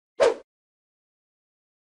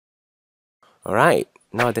Alright,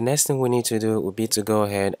 now the next thing we need to do will be to go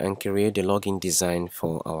ahead and create the login design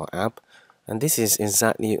for our app. And this is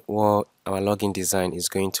exactly what our login design is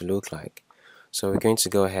going to look like. So we're going to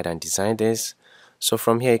go ahead and design this. So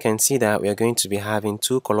from here you can see that we are going to be having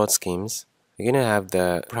two color schemes. We're going to have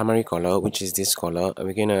the primary color, which is this color, and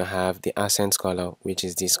we're going to have the accent color, which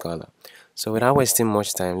is this color. So without wasting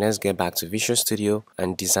much time, let's get back to Visual Studio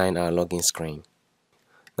and design our login screen.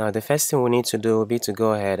 Now the first thing we need to do will be to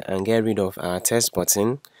go ahead and get rid of our test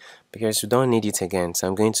button because we don't need it again. So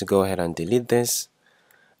I'm going to go ahead and delete this.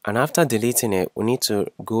 And after deleting it, we need to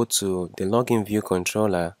go to the login view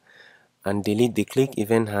controller and delete the click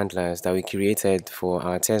event handlers that we created for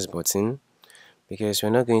our test button because we're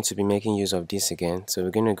not going to be making use of this again. So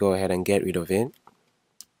we're going to go ahead and get rid of it.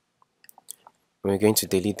 We're going to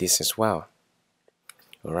delete this as well.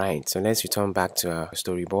 Alright, so let's return back to our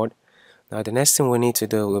storyboard. Now the next thing we need to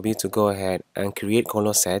do will be to go ahead and create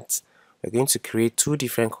color sets. We're going to create two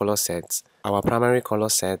different color sets, our primary color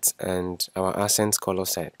set and our accent color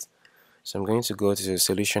set. So I'm going to go to the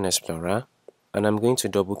Solution Explorer and I'm going to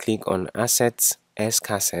double click on Assets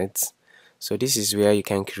Cassettes. So this is where you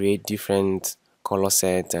can create different color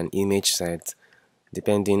sets and image sets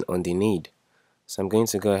depending on the need. So I'm going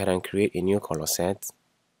to go ahead and create a new color set.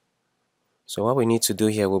 So what we need to do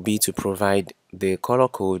here will be to provide the color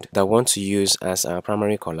code that we want to use as our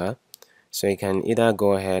primary color. So you can either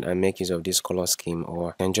go ahead and make use of this color scheme or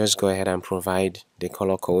you can just go ahead and provide the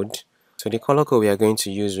color code. So the color code we are going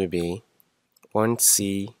to use will be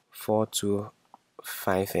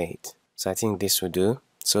 1C4258. So I think this will do.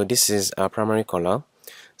 So this is our primary color.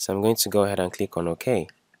 So I'm going to go ahead and click on OK.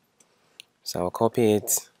 So I'll copy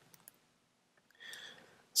it.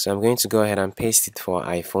 So I'm going to go ahead and paste it for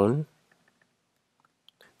iPhone.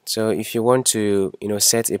 So if you want to,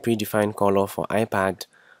 set a predefined color for iPad,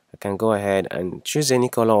 I can go ahead and choose any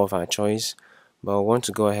color of our choice, but I want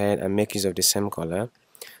to go ahead and make use of the same color.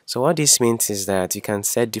 So what this means is that you can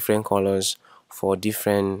set different colors for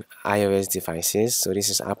different iOS devices. So this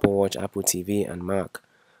is Apple Watch, Apple TV, and Mac.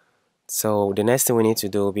 So the next thing we need to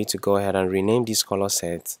do will be to go ahead and rename this color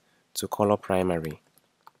set to color primary.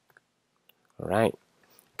 Alright.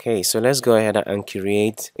 Okay, so let's go ahead and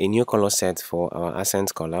create a new color set for our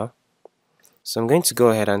accent color. So I'm going to go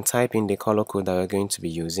ahead and type in the color code that we're going to be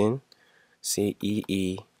using. Say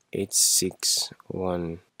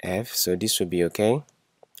EE861F. So this will be okay.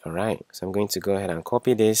 Alright, so I'm going to go ahead and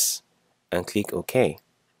copy this and click OK.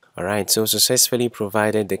 Alright, so successfully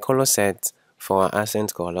provided the color set for our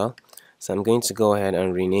accent color. So I'm going to go ahead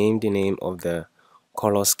and rename the name of the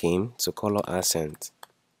color scheme to color accent.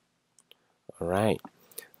 Alright.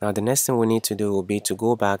 Now the next thing we need to do will be to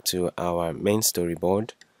go back to our main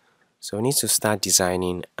storyboard. So we need to start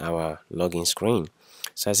designing our login screen.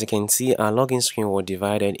 So as you can see, our login screen was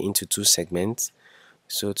divided into two segments.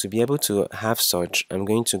 So to be able to have such, I'm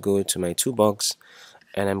going to go to my toolbox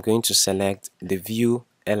and I'm going to select the view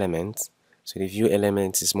element. So the view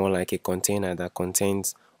element is more like a container that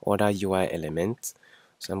contains other UI elements.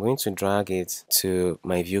 So I'm going to drag it to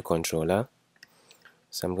my view controller.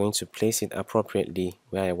 So I'm going to place it appropriately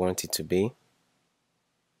where I want it to be.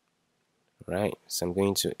 Right, so I'm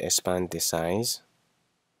going to expand the size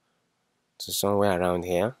to somewhere around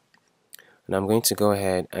here. And I'm going to go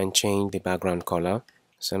ahead and change the background color.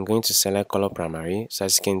 So I'm going to select color primary. So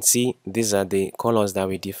as you can see, these are the colors that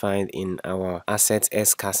we defined in our Assets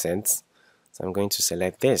cassettes. So I'm going to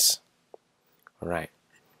select this. Alright,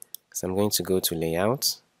 so I'm going to go to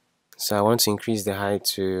layout. So I want to increase the height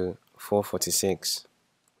to 446.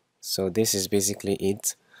 So this is basically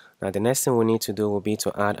it. Now the next thing we need to do will be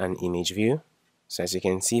to add an image view. So as you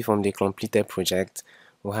can see from the completed project,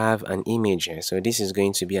 we'll have an image here. So this is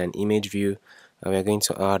going to be an image view and we're going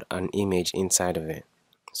to add an image inside of it.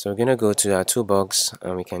 So we're going to go to our toolbox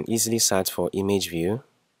and we can easily search for image view.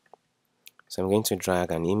 So I'm going to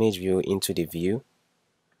drag an image view into the view.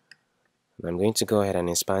 I'm going to go ahead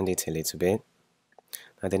and expand it a little bit.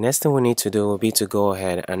 Now the next thing we need to do will be to go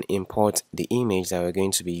ahead and import the image that we're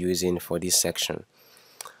going to be using for this section.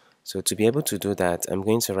 So to be able to do that, I'm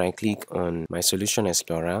going to right click on my Solution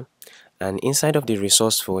Explorer and inside of the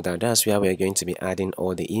resource folder, that's where we're going to be adding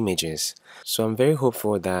all the images. So I'm very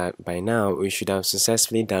hopeful that by now we should have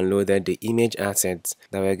successfully downloaded the image assets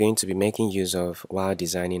that we're going to be making use of while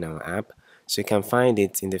designing our app. So you can find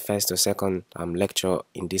it in the first or second lecture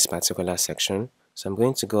in this particular section. So I'm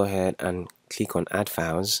going to go ahead and click on Add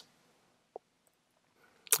Files.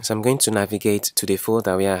 So I'm going to navigate to the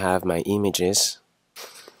folder where I have my images.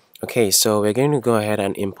 Okay, so we're going to go ahead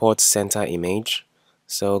and import center image.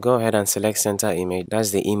 So go ahead and select center image.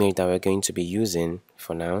 That's the image that we're going to be using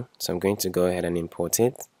for now. So I'm going to go ahead and import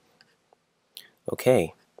it.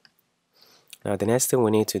 Okay, now the next thing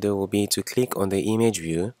we need to do will be to click on the image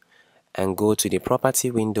view and go to the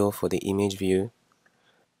property window for the image view,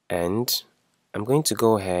 and I'm going to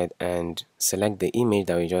go ahead and select the image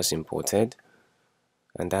that we just imported,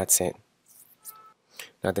 and that's it.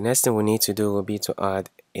 Now the next thing we need to do will be to add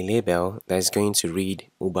a label that is going to read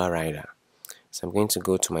Uber rider. So I'm going to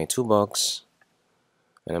go to my toolbox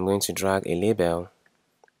and I'm going to drag a label.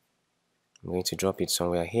 I'm going to drop it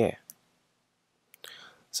somewhere here.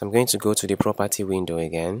 So I'm going to go to the property window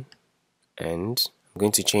again, and I'm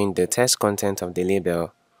going to change the text content of the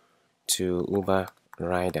label to Uber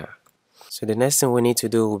rider. So the next thing we need to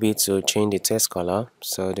do will be to change the text color.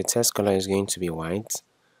 So the text color is going to be white.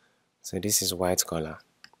 So this is white color.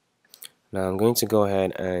 Now I'm going to go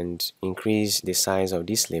ahead and increase the size of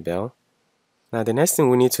this label. Now the next thing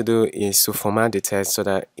we need to do is to format the text so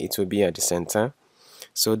that it will be at the center.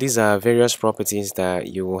 So these are various properties that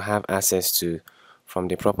you will have access to from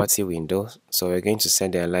the property window. So we're going to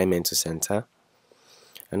set the alignment to center.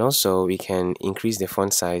 And also we can increase the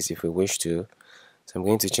font size if we wish to. So I'm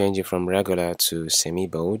going to change it from regular to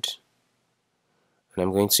semi-bold. And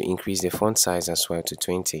I'm going to increase the font size as well to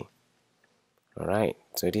 20. Alright,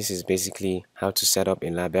 so this is basically how to set up a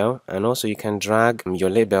label, and also you can drag your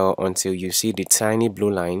label until you see the tiny blue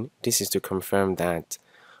line. This is to confirm that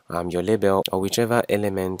your label or whichever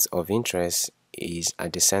element of interest is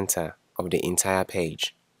at the center of the entire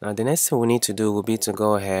page. Now the next thing we need to do will be to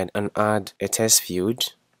go ahead and add a text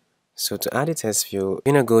field. So to add a text field,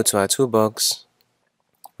 we're going to go to our toolbox.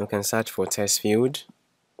 We can search for text field.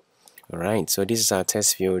 Alright, so this is our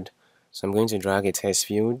text field. So I'm going to drag a text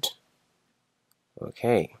field.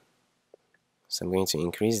 Okay, so I'm going to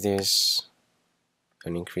increase this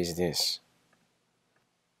and increase this.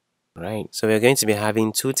 Right, so we're going to be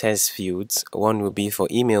having two text fields. One will be for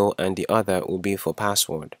email and the other will be for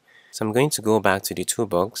password. So I'm going to go back to the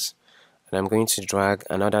toolbox and I'm going to drag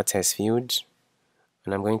another text field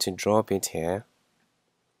and I'm going to drop it here.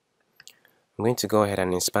 I'm going to go ahead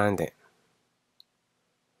and expand it.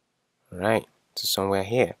 Right, to somewhere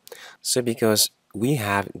here. So because we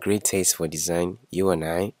have great taste for design, you and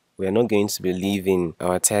I, we are not going to be leaving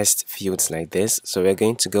our text fields like this. So we're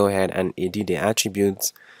going to go ahead and edit the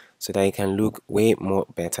attributes so that it can look way more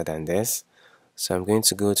better than this. So I'm going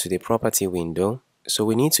to go to the property window. So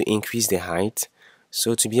we need to increase the height.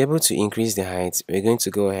 So to be able to increase the height, we're going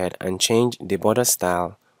to go ahead and change the border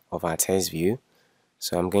style of our text view.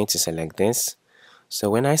 So I'm going to select this. So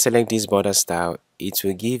when I select this border style, it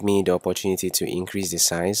will give me the opportunity to increase the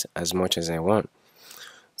size as much as I want.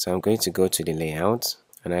 So I'm going to go to the layout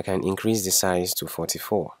and I can increase the size to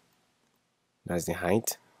 44. That's the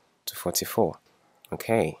height, to 44.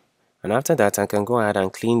 Okay, and after that I can go ahead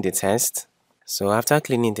and clean the text. So after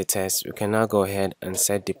cleaning the text, we can now go ahead and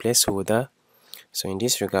set the placeholder. So in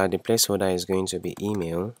this regard, the placeholder is going to be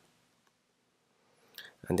email.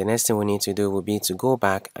 And the next thing we need to do will be to go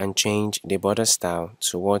back and change the border style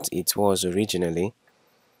to what it was originally.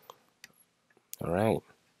 Alright,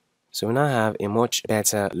 so we now have a much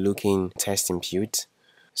better looking text input.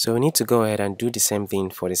 So we need to go ahead and do the same thing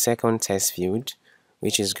for the second text field,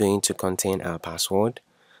 which is going to contain our password.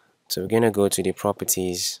 So we're going to go to the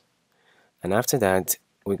properties, and after that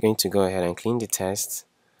we're going to go ahead and clean the text,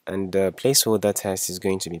 and the placeholder text is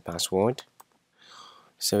going to be password.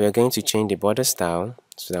 So we're going to change the border style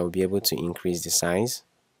so that we'll be able to increase the size.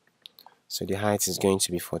 So the height is going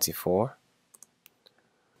to be 44.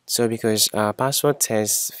 So because our password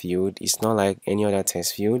text field is not like any other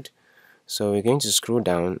text field, so we're going to scroll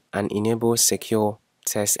down and enable secure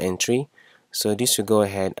text entry. So this will go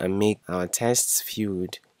ahead and make our text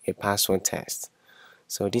field a password text.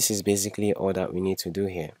 So this is basically all that we need to do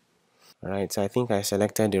here. Alright, so I think I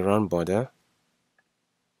selected the wrong border.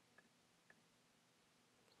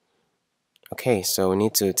 Okay, so we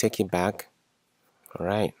need to take it back.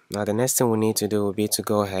 Alright, now the next thing we need to do will be to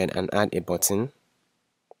go ahead and add a button.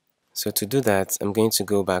 So to do that, I'm going to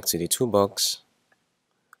go back to the toolbox.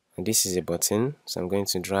 And this is a button, so I'm going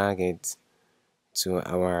to drag it to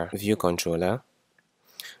our view controller.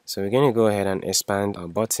 So we're going to go ahead and expand our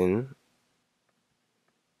button.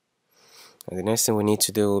 And the next thing we need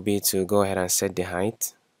to do will be to go ahead and set the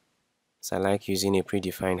height. So I like using a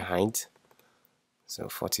predefined height. So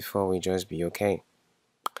 44 will just be okay.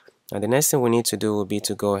 Now the next thing we need to do will be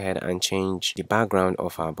to go ahead and change the background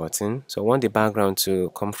of our button. So I want the background to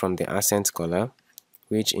come from the accent color,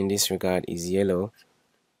 which in this regard is yellow,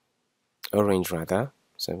 orange rather.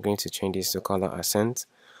 So I'm going to change this to color accent.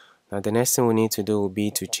 Now the next thing we need to do will be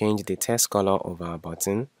to change the text color of our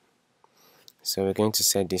button. So we're going to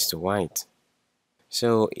set this to white.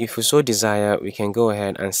 So if we so desire, we can go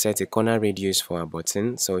ahead and set a corner radius for our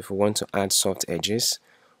button. So if we want to add soft edges,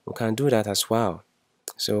 we can do that as well.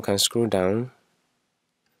 So we can scroll down.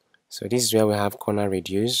 So this is where we have corner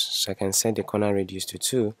radius. So I can set the corner radius to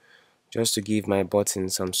 2 just to give my button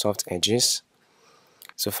some soft edges.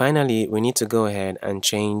 So finally, we need to go ahead and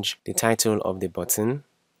change the title of the button.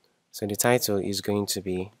 So the title is going to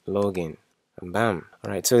be login. And bam.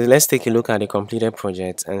 Alright, so let's take a look at the completed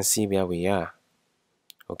project and see where we are.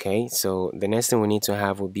 Okay, so the next thing we need to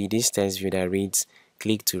have will be this text view that reads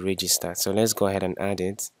click to register. So let's go ahead and add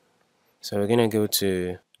it. So we're going to go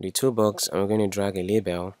to the toolbox and we're going to drag a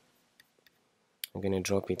label. I'm going to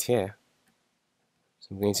drop it here. So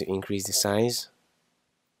I'm going to increase the size.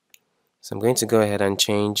 So I'm going to go ahead and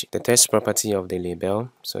change the text property of the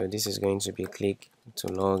label. So this is going to be click to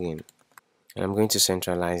login. And I'm going to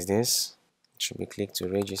centralize this. It should be click to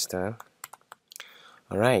register.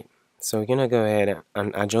 Alright, so we're going to go ahead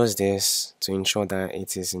and adjust this to ensure that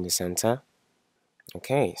it is in the center.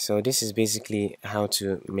 Okay, so this is basically how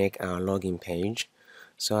to make our login page.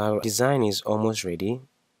 So our design is almost ready.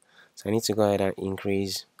 So I need to go ahead and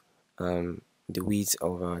increase the width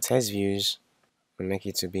of our text views and make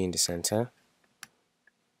it to be in the center.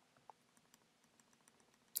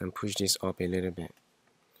 And push this up a little bit.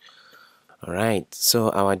 Alright, so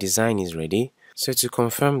our design is ready. So to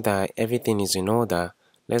confirm that everything is in order,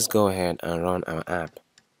 let's go ahead and run our app.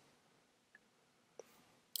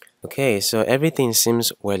 Okay, so everything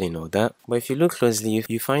seems well in order, but if you look closely,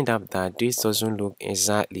 you find out that this doesn't look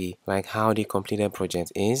exactly like how the completed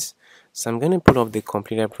project is. So I'm going to pull up the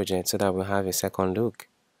completed project so that we'll have a second look.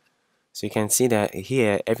 So you can see that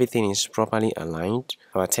here everything is properly aligned.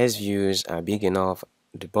 Our text views are big enough,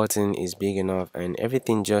 the button is big enough, and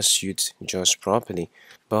everything just suits just properly.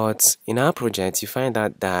 But in our project, you find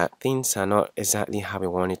out that things are not exactly how we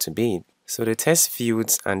want it to be. So the text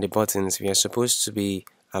fields and the buttons, we are supposed to be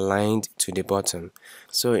aligned to the bottom.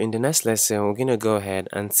 So in the next lesson, we're going to go ahead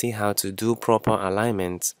and see how to do proper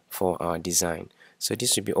alignment for our design. So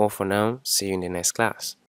this will be all for now. See you in the next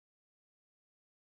class.